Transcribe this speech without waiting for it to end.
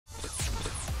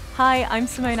Hi, I'm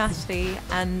Simone Ashley,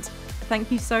 and thank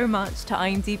you so much to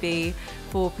IMDb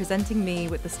for presenting me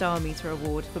with the STARmeter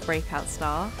Award for Breakout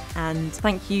Star. And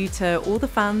thank you to all the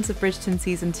fans of Bridgerton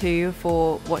Season 2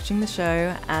 for watching the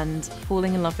show and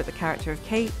falling in love with the character of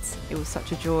Kate. It was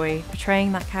such a joy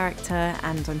portraying that character,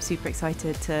 and I'm super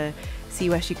excited to see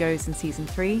where she goes in Season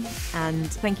 3. And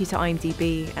thank you to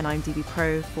IMDb and IMDb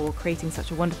Pro for creating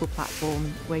such a wonderful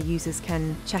platform where users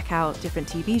can check out different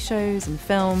TV shows and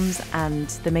films and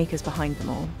the makers behind them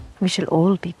all. We shall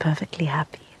all be perfectly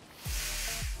happy.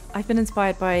 I've been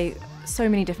inspired by so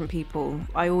many different people.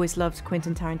 I always loved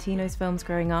Quentin Tarantino's films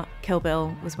growing up. Kill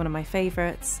Bill was one of my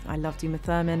favourites. I loved Uma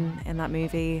Thurman in that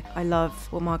movie. I love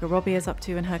what Margot Robbie is up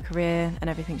to in her career and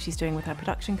everything she's doing with her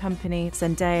production company.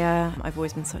 Zendaya, I've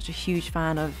always been such a huge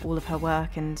fan of all of her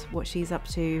work and what she's up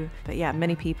to. But yeah,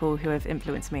 many people who have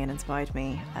influenced me and inspired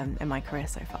me in my career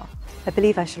so far. I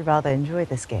believe I should rather enjoy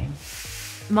this game.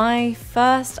 My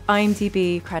first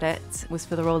IMDb credit was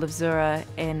for the role of Zura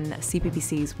in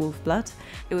CBBC's Wolf Blood.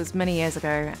 It was many years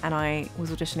ago, and I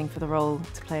was auditioning for the role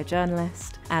to play a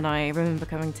journalist. And I remember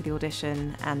coming to the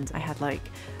audition, and I had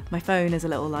my phone as a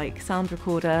little sound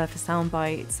recorder for sound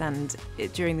bites, and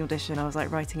during the audition I was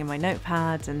writing in my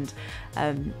notepad and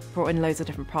brought in loads of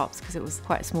different props because it was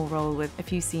quite a small role with a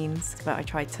few scenes, but I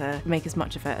tried to make as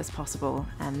much of it as possible,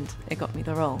 and it got me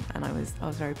the role, and I was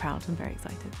very proud and very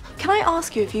excited. Can I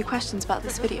ask you a few questions about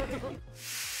this video?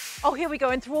 Oh, here we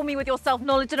go, enthrall me with your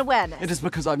self-knowledge and awareness. It is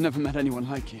because I've never met anyone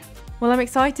like you. Well, I'm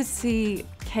excited to see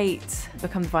Kate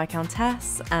become the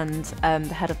Viscountess and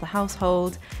the head of the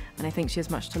household, and I think she has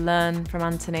much to learn from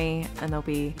Anthony, and they'll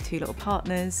be two little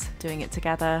partners doing it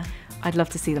together. I'd love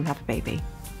to see them have a baby.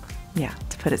 Yeah,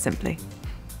 to put it simply.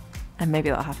 And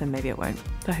maybe that'll happen, maybe it won't,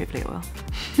 but hopefully it will.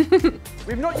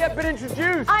 We've not yet been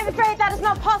introduced! I'm afraid that is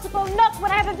not possible, not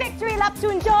when I have a victory lap to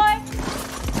enjoy.